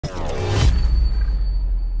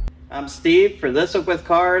I'm Steve for This Week with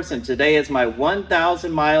Cars, and today is my 1,000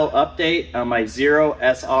 mile update on my Zero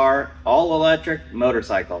SR all-electric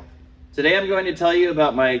motorcycle. Today I'm going to tell you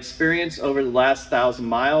about my experience over the last 1,000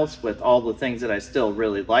 miles with all the things that I still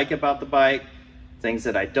really like about the bike, things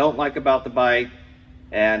that I don't like about the bike,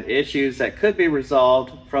 and issues that could be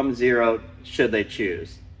resolved from zero should they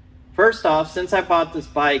choose. First off, since I bought this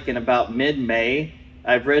bike in about mid-May,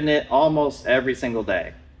 I've ridden it almost every single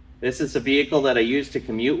day. This is a vehicle that I use to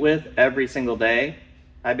commute with every single day.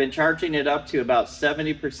 I've been charging it up to about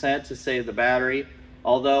 70% to save the battery,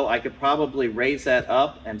 although I could probably raise that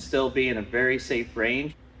up and still be in a very safe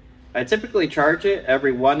range. I typically charge it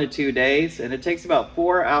every 1 to 2 days, and it takes about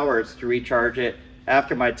 4 hours to recharge it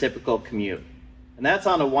after my typical commute. And that's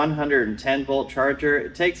on a 110 volt charger.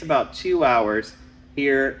 It takes about 2 hours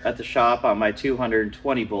here at the shop on my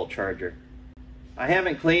 220 volt charger. I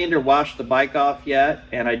haven't cleaned or washed the bike off yet,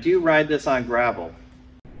 and I do ride this on gravel.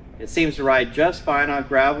 It seems to ride just fine on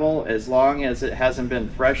gravel as long as it hasn't been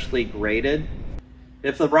freshly graded.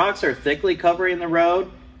 If the rocks are thickly covering the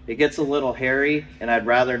road, it gets a little hairy and I'd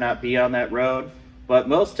rather not be on that road. But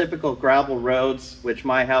most typical gravel roads, which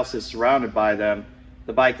my house is surrounded by them,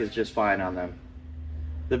 the bike is just fine on them.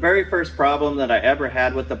 The very first problem that I ever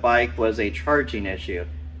had with the bike was a charging issue.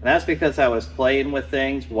 And that's because I was playing with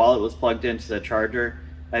things while it was plugged into the charger.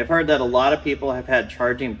 I've heard that a lot of people have had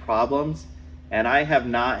charging problems, and I have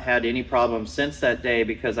not had any problems since that day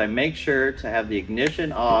because I make sure to have the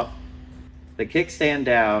ignition off, the kickstand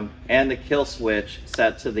down, and the kill switch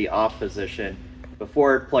set to the off position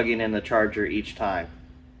before plugging in the charger each time.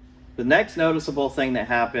 The next noticeable thing that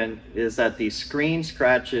happened is that the screen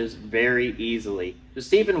scratches very easily.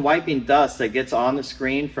 Just even wiping dust that gets on the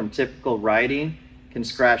screen from typical riding can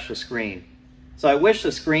scratch the screen. So I wish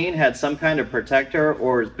the screen had some kind of protector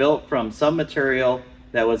or was built from some material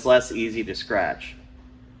that was less easy to scratch.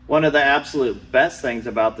 One of the absolute best things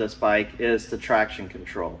about this bike is the traction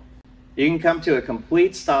control. You can come to a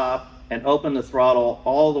complete stop and open the throttle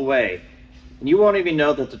all the way, and you won't even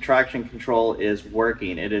know that the traction control is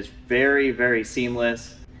working. It is very, very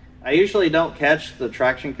seamless. I usually don't catch the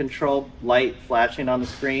traction control light flashing on the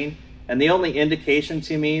screen, and the only indication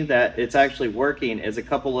to me that it's actually working is a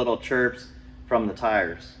couple little chirps from the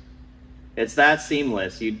tires. It's that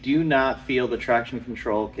seamless. You do not feel the traction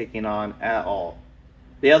control kicking on at all.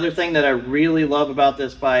 The other thing that I really love about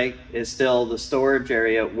this bike is still the storage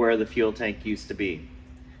area where the fuel tank used to be.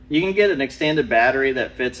 You can get an extended battery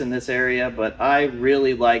that fits in this area, but I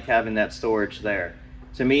really like having that storage there.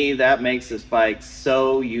 To me, that makes this bike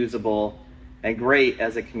so usable and great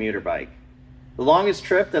as a commuter bike. The longest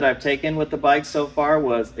trip that I've taken with the bike so far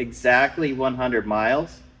was exactly 100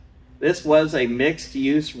 miles. This was a mixed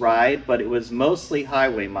use ride, but it was mostly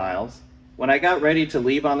highway miles. When I got ready to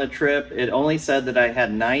leave on the trip, it only said that I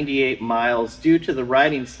had 98 miles due to the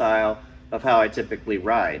riding style of how I typically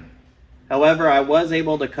ride. However, I was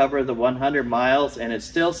able to cover the 100 miles, and it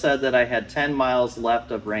still said that I had 10 miles left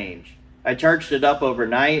of range. I charged it up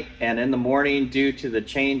overnight, and in the morning, due to the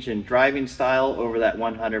change in driving style over that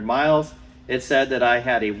 100 miles, it said that I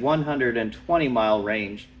had a 120 mile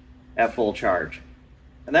range at full charge.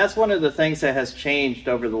 And that's one of the things that has changed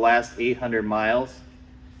over the last 800 miles.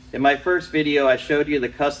 In my first video, I showed you the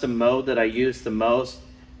custom mode that I used the most,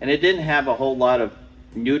 and it didn't have a whole lot of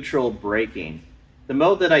neutral braking. The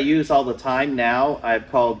mode that I use all the time now,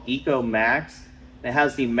 I've called Eco Max. It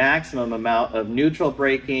has the maximum amount of neutral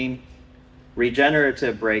braking,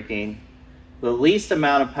 regenerative braking, the least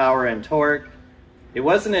amount of power and torque. It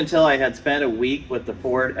wasn't until I had spent a week with the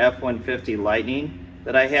Ford F-150 Lightning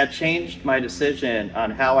that I had changed my decision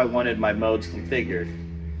on how I wanted my modes configured.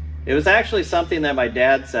 It was actually something that my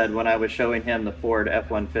dad said when I was showing him the Ford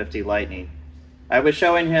F-150 Lightning. I was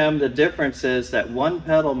showing him the differences that one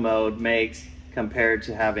pedal mode makes compared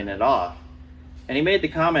to having it off. And he made the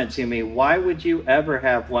comment to me, why would you ever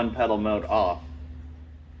have one pedal mode off?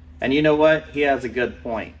 And you know what? He has a good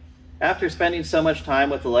point. After spending so much time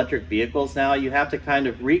with electric vehicles now, you have to kind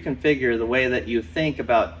of reconfigure the way that you think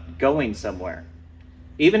about going somewhere.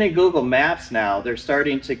 Even in Google Maps now, they're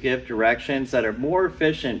starting to give directions that are more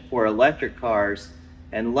efficient for electric cars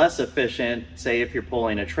and less efficient, say if you're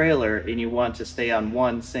pulling a trailer and you want to stay on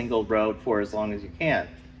one single road for as long as you can.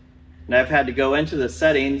 And I've had to go into the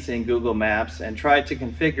settings in Google Maps and try to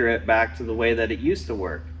configure it back to the way that it used to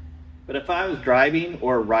work. But if I was driving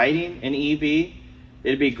or riding an EV,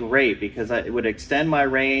 it'd be great because it would extend my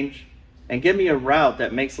range and give me a route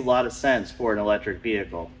that makes a lot of sense for an electric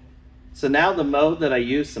vehicle. So now the mode that I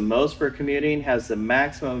use the most for commuting has the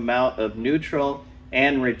maximum amount of neutral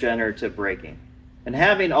and regenerative braking. And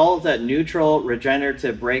having all of that neutral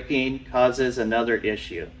regenerative braking causes another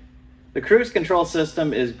issue. The cruise control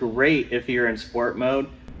system is great if you're in sport mode,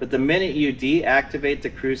 but the minute you deactivate the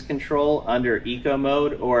cruise control under eco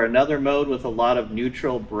mode or another mode with a lot of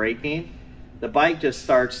neutral braking, the bike just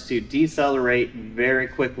starts to decelerate very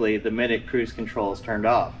quickly the minute cruise control is turned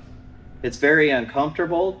off. It's very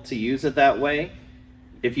uncomfortable to use it that way.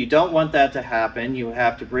 If you don't want that to happen, you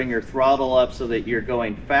have to bring your throttle up so that you're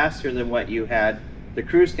going faster than what you had the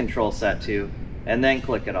cruise control set to, and then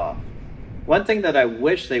click it off. One thing that I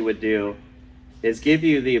wish they would do is give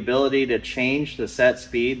you the ability to change the set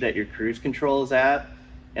speed that your cruise control is at.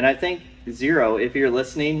 And I think Zero, if you're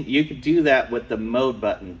listening, you could do that with the mode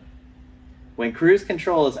button. When cruise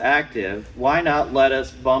control is active, why not let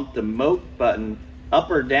us bump the mode button up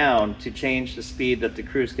or down to change the speed that the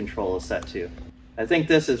cruise control is set to? I think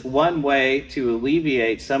this is one way to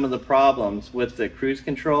alleviate some of the problems with the cruise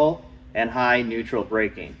control and high neutral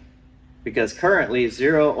braking. Because currently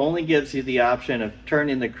Zero only gives you the option of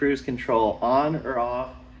turning the cruise control on or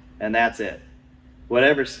off, and that's it.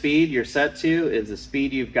 Whatever speed you're set to is the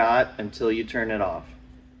speed you've got until you turn it off.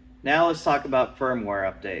 Now let's talk about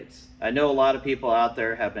firmware updates. I know a lot of people out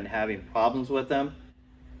there have been having problems with them,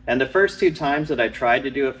 and the first 2 times that I tried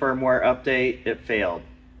to do a firmware update, it failed.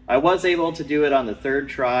 I was able to do it on the 3rd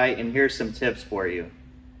try, and here's some tips for you.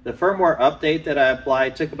 The firmware update that I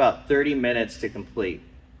applied took about 30 minutes to complete.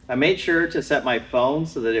 I made sure to set my phone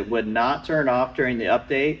so that it would not turn off during the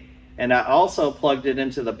update, and I also plugged it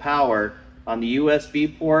into the power on the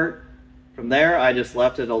USB port. From there, I just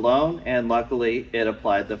left it alone, and luckily it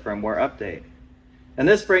applied the firmware update. And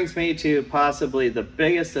this brings me to possibly the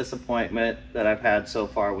biggest disappointment that I've had so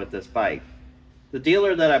far with this bike. The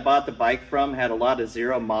dealer that I bought the bike from had a lot of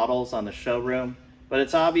Zero models on the showroom, but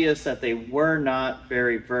it's obvious that they were not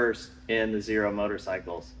very versed in the Zero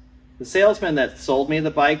motorcycles. The salesman that sold me the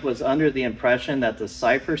bike was under the impression that the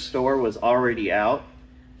Cypher store was already out.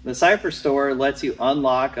 The Cypher store lets you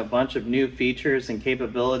unlock a bunch of new features and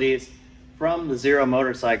capabilities from the Zero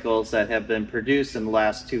motorcycles that have been produced in the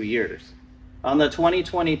last 2 years. On the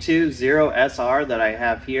 2022 Zero SR that I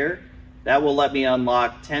have here, that will let me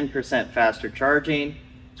unlock 10% faster charging,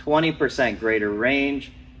 20% greater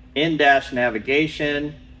range, in-dash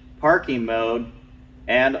navigation, parking mode,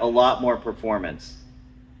 and a lot more performance.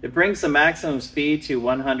 It brings the maximum speed to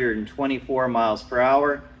 124 miles per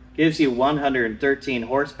hour, gives you 113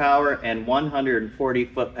 horsepower and 140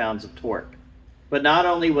 foot-pounds of torque. But not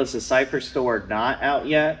only was the Cypher store not out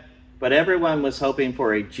yet, but everyone was hoping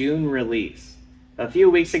for a June release. A few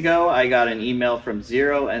weeks ago, I got an email from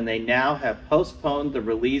Zero, and they now have postponed the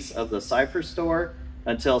release of the Cypher store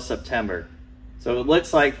until September. So it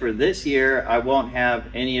looks like for this year, I won't have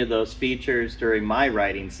any of those features during my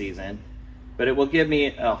riding season, but it will give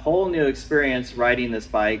me a whole new experience riding this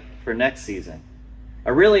bike for next season. I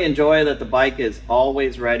really enjoy that the bike is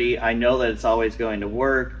always ready. I know that it's always going to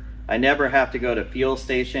work. I never have to go to fuel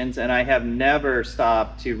stations, and I have never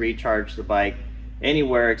stopped to recharge the bike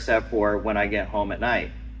anywhere except for when I get home at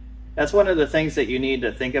night. That's one of the things that you need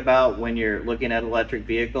to think about when you're looking at electric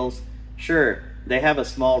vehicles. Sure, they have a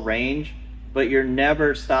small range, but you're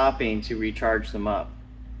never stopping to recharge them up.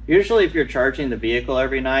 Usually if you're charging the vehicle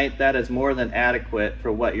every night, that is more than adequate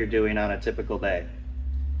for what you're doing on a typical day.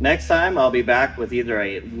 Next time, I'll be back with either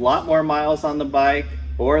a lot more miles on the bike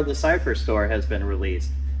or the Cypher store has been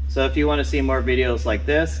released. So if you want to see more videos like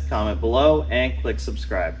this, comment below and click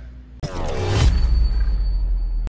subscribe.